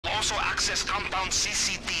also access compound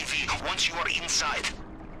CCTV once you are inside.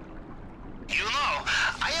 You know,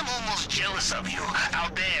 I am almost jealous of you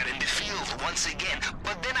out there in the field once again,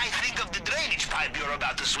 but then I think of the drainage pipe you're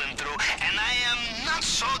about to swim through, and I am not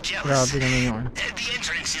so jealous. The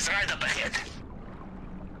entrance is right up ahead.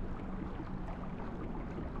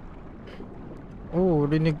 Oh,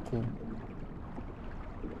 rinig ko.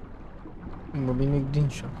 Marinig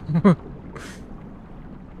din siya.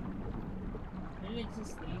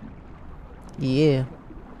 Yeah.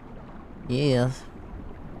 Yes.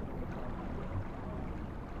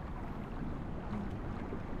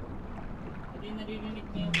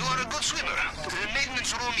 You are a good swimmer. The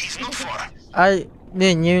maintenance room is not far. Ay,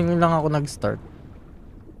 din, yun lang ako nag-start.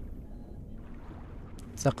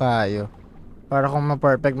 Sa Cayo. Para kung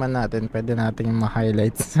ma-perfect man natin, pwede natin yung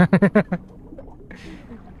ma-highlights.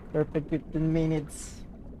 Perfect 15 minutes.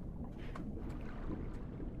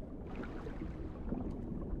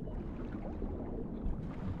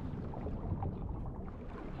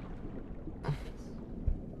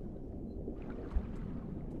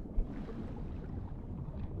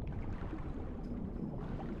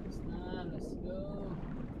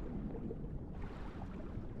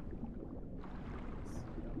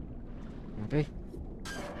 Okay.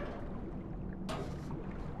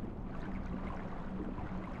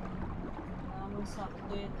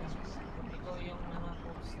 Sakto yun. Ito yung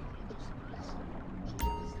post.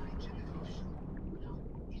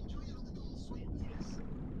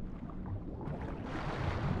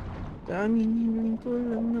 Daming ko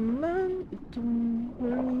lang naman itong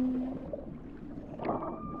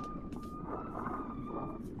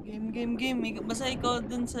Game. Basta ikaw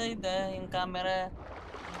dun sa yung camera.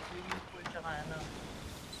 Yung swimming pool tsaka ano.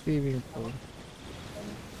 Swimming pool.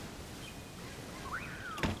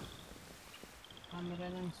 Camera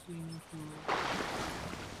ng swimming pool.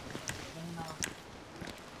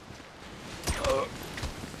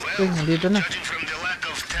 Nandito na. Judging from the lack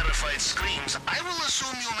of terrified screams, I will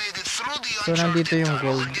assume you made it through the nandito yung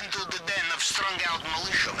gold. into the den of strung-out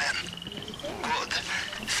militiamen. Good.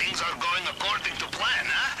 Things are going according to plan,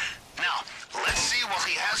 huh? Now, let's see what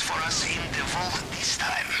he has for us in the vault this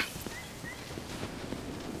time.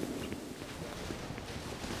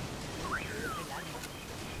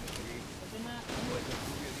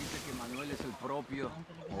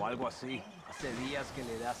 O algo así. Hace días que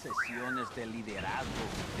le da sesiones de liderazgo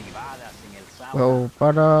privadas en el sábado. Wow,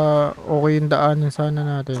 para okay yung daanan sana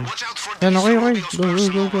natin. Yan, okay. Go.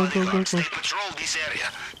 Patrol this area.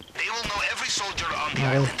 They will know every soldier on the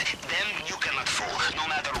island. Them you cannot fool, no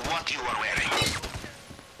matter what you are wearing.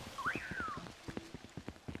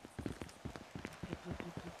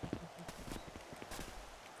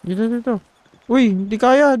 Dito. Uy, di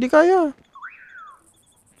kaya.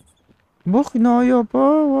 Bak, kinaya pa.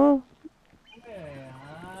 Wow.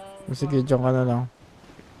 Sige, dyan ka na lang.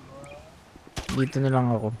 Dito na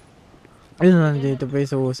lang ako. Ayun, nandito pa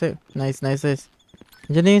yung susi. Nice.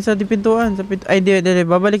 Diyan na yun sa pintuan. Ay, di.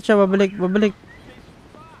 Babalik siya. Babalik pa.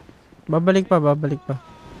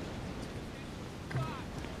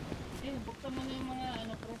 Buksan mo na yung mga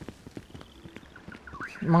ano pre.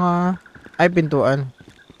 Ay, pintuan.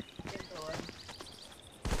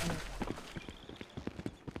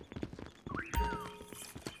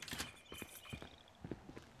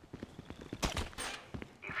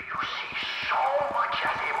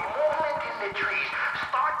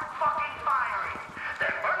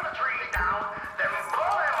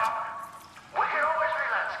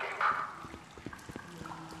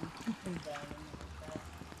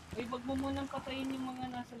 Wag mo munang patayin yung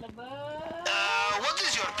mga nasa labas. What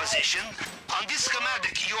is your position? On this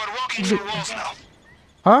schematic, you are walking through walls now.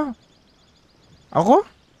 Ha? Ako?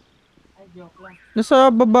 Ay, joke lang. Nasa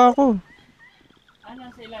baba ako.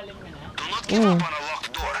 Nasa ilalim ka na? Do not give up on a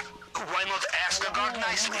locked door. Why not ask the guard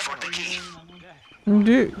nicely for the key?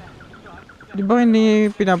 Hindi. Di ba hindi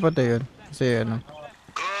pinapatay yun? Kasi ano.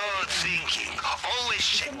 Good thinking. Always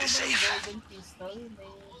check the safe.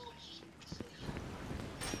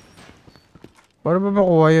 Para ba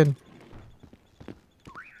makuha yun?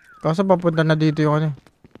 Kaso papunta na dito yung ano.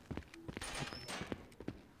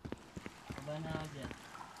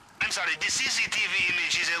 I'm sorry, the CCTV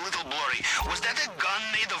image is a little blurry. Was that a gun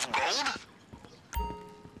made of gold?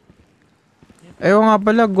 Ewan nga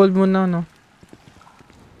pala, gold muna no.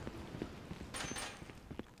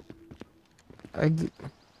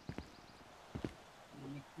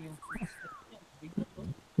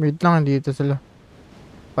 Wait lang, dito sila.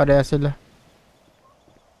 Pareha sila.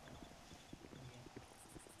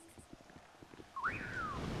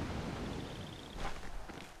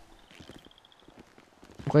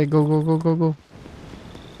 Okay, go.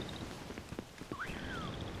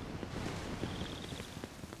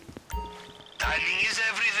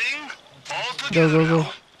 Go, together go, go. now.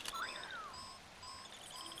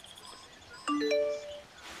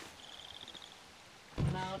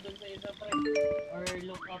 Na ako dun sa isa pre. Or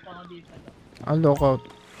look out ako dito. Lockout.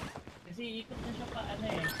 Kasi ikot na siya pa ano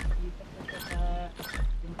eh. Ikot na siya sa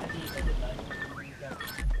yung kanito, diba? Yung gap.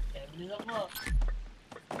 Kaya bilisan mo.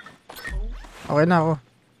 Okay na ako.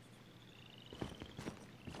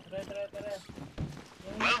 Tara.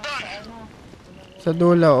 Yung Well done. sa ano. Sa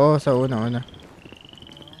dulo, sa una.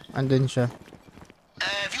 Andun siya.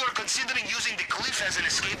 If you are considering using the cliff as an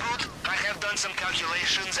escape route, I have done some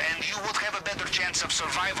calculations and you would have a better chance of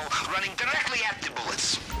survival running directly at the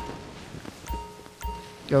bullets.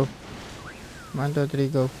 Go. 1, 2, 3,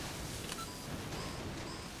 go.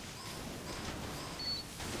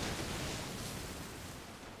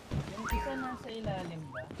 Yung isa nasa ilalim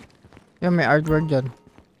ba? Yan, may artwork dyan.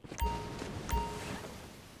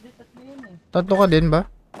 Hindi, tatlo yun eh. Tatlo ka din ba?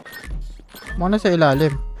 Muna sa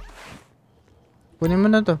ilalim. Kunin mo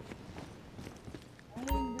na to. Ay,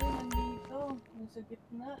 hindi. Nandito. Nasa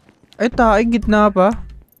gitna. Ay, gitna pa.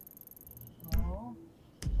 Oo.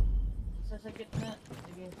 Isa sa gitna.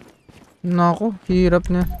 Sige. Nako, hirap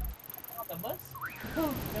na. Tabas?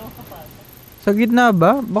 Hindi ako kapasok. Sa gitna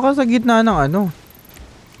ba? Baka sa gitna ng ano.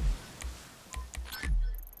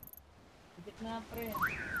 Sa gitna, pre.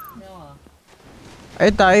 Hindi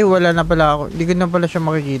ako Ay, wala na pala ako. Hindi ko na pala siya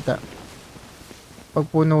makikita. Pag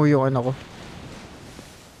puno yung ano ko.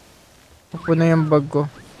 Pag puno yung bag ko.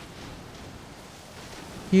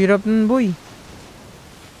 Hirap nun, boy. Okay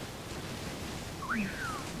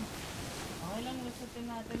lang, lusutin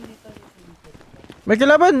natin dito. May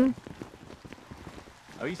kalaban!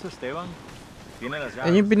 ¿Ha visto Esteban? Tiene las Yan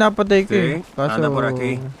llaves. yung pinapatay ko eh. Sí, anda por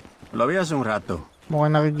aquí. Lo vi hace un rato.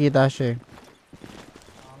 Mukhang nakikita siya eh.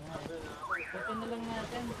 Lusutin na lang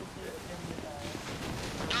natin.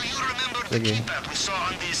 Do you remember the Sige. keypad we saw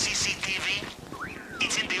on the CCTV?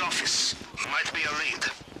 It's in the office. Might be a lead.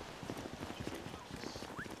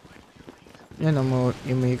 Yan,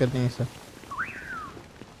 umiikat na isa.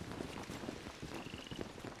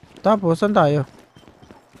 Tapos, saan tayo?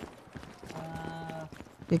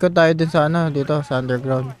 Ikot tayo din sa ano, dito, sa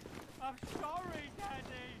underground. Sige,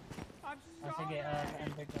 sa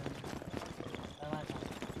underground. Tama.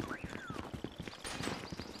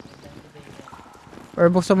 Or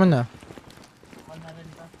buksan mo na. Ako na rin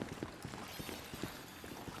to.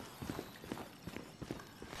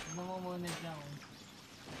 Tignan mo muna dyan.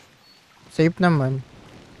 Safe naman.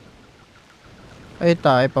 Ay,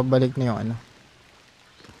 pabalik na yung ano.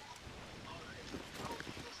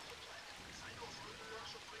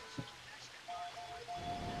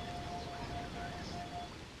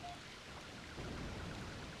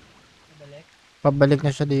 Balik. Pabalik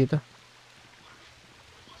na siya dito.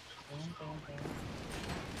 Tingin.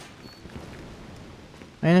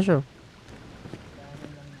 Ayun na siya.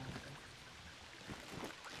 Daanan lang natin.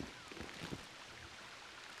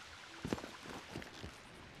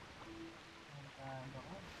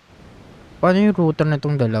 Paano yung router na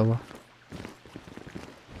itong dalawa?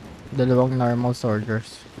 Dalawang normal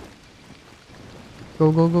sorters. Go.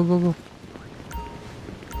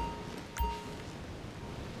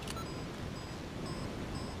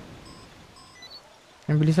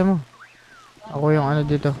 Ang bilisan mo. Ako yung ano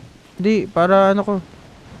dito. Hindi, para ano ko.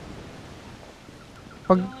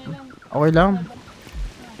 Pag... Okay lang.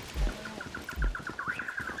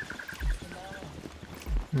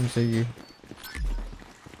 Sige.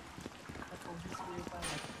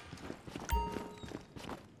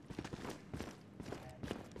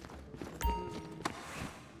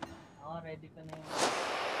 Ako, ready ka na yun.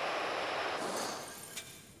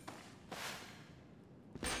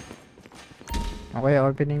 Okay,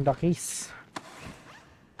 opening the case.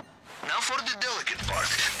 Now for the delicate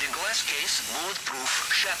part. The glass case,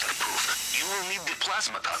 bulletproof, shatterproof. You will need the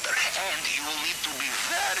plasma cutter, and you will need to be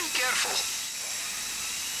very careful.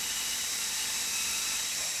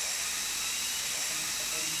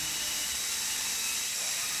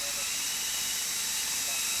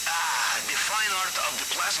 The fine art of the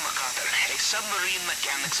plasma cutter, a submarine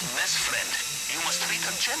mechanic's best friend. You must treat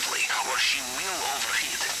her gently, or she will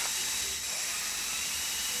overheat.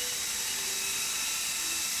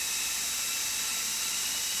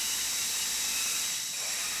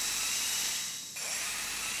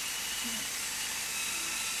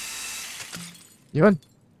 Yun.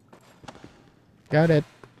 Got it.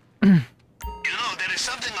 You know, there is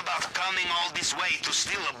something about coming all this way to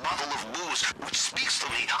steal a bottle of booze, which speaks to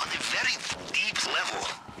me on a very deep level.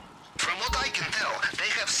 From what I can tell,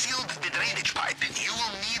 they have sealed the drainage pipe. You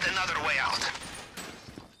will need another way out.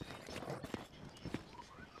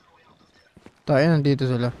 Tayo, nandito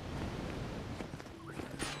sila.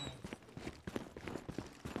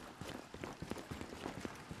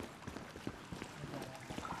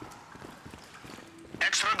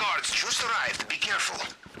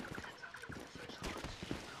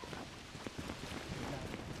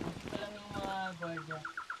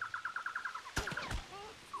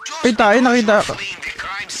 Ay, tayo nakita. Fleeing the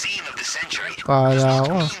crime scene of the century. Kala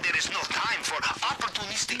ko. There is no time for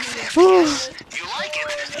opportunistic theft. Yes. You like it,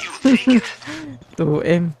 you take it.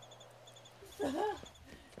 2M.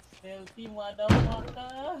 Stealthy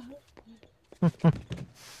motherfucker.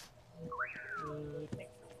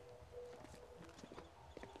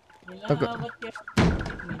 Nilangawat kaya 8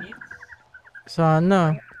 minutes?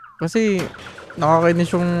 Sana. Kasi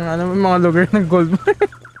nakakainis yung mga lugar ng gold mine.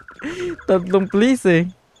 Tatlong place eh.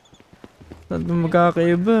 Tatlong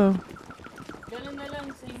magkakaiba. Ganun na lang,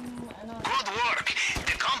 same Good work.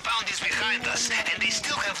 The compound is behind us, and they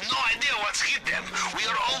still have no idea what's hit them. We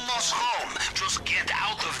are almost home. Just get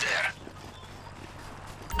out of there.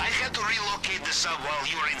 I had to relocate the sub while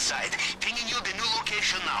you were inside. Pinging you the new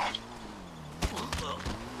location now.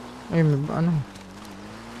 Ay,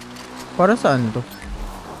 para saan to?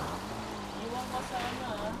 Iwan ko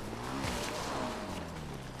sana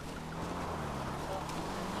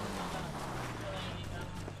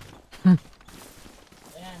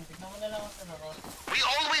Ayan, tignan mo na lang ako sa laro. We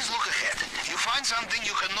always look ahead. You find something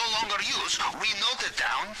you can no longer use, we note it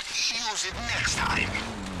down, use it next time.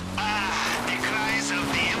 Ah, the cries of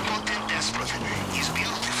the impotent desperate is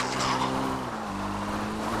beautiful, no?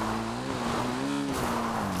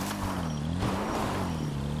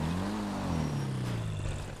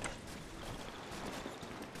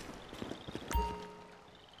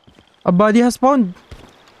 A body has found.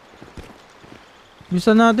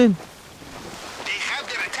 Bisa natin. They have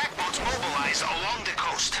their attack boats mobilized along the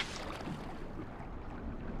coast.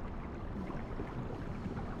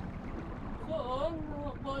 Doon,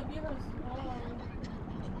 body has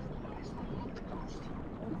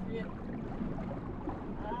shit.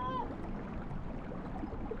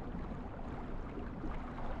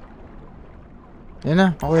 Yan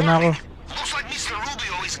na, okay na ako. Looks like Mr.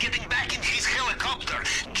 Rubio is getting back in his helicopter,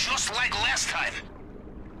 just like last time.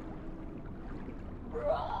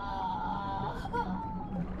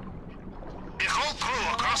 The whole crew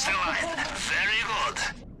across the line. Very good.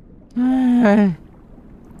 Ay.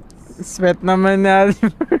 Sweat naman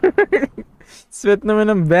natin. Sweat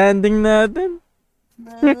naman ang banding natin.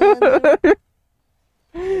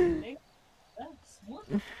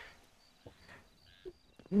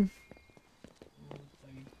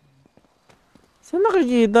 Saan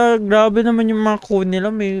nakikita? Grabe naman yung mga crew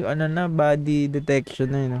nila. May body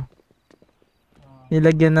detection na yun.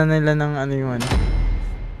 Nilagyan na nila ng yung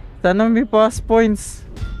Sana may plus points.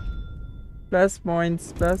 Plus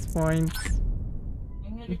points.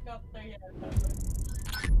 Yung helicopter yata.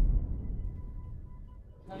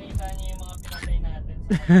 Nakita niyo yung mga pinatay natin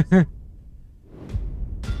sa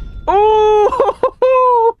Oh!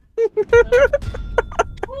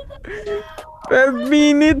 12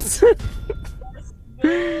 minutes.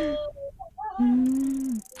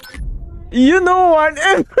 You know what?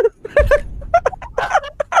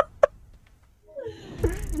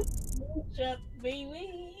 shot,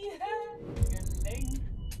 baby. Galing.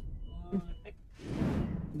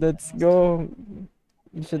 Let's go.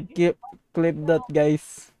 You should clip that,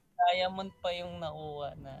 guys. Diamond pa yung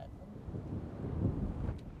nakuha natin.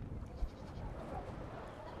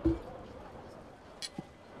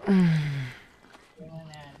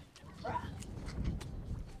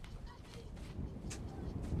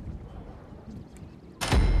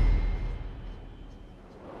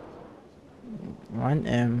 One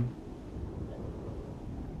M.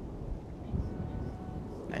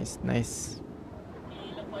 Nice.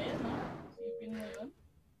 Hila pa yan, ha? Sipin mo yun.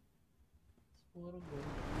 Puro gold.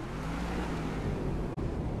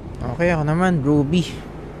 Okay, ako naman. Ruby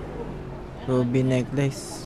necklace.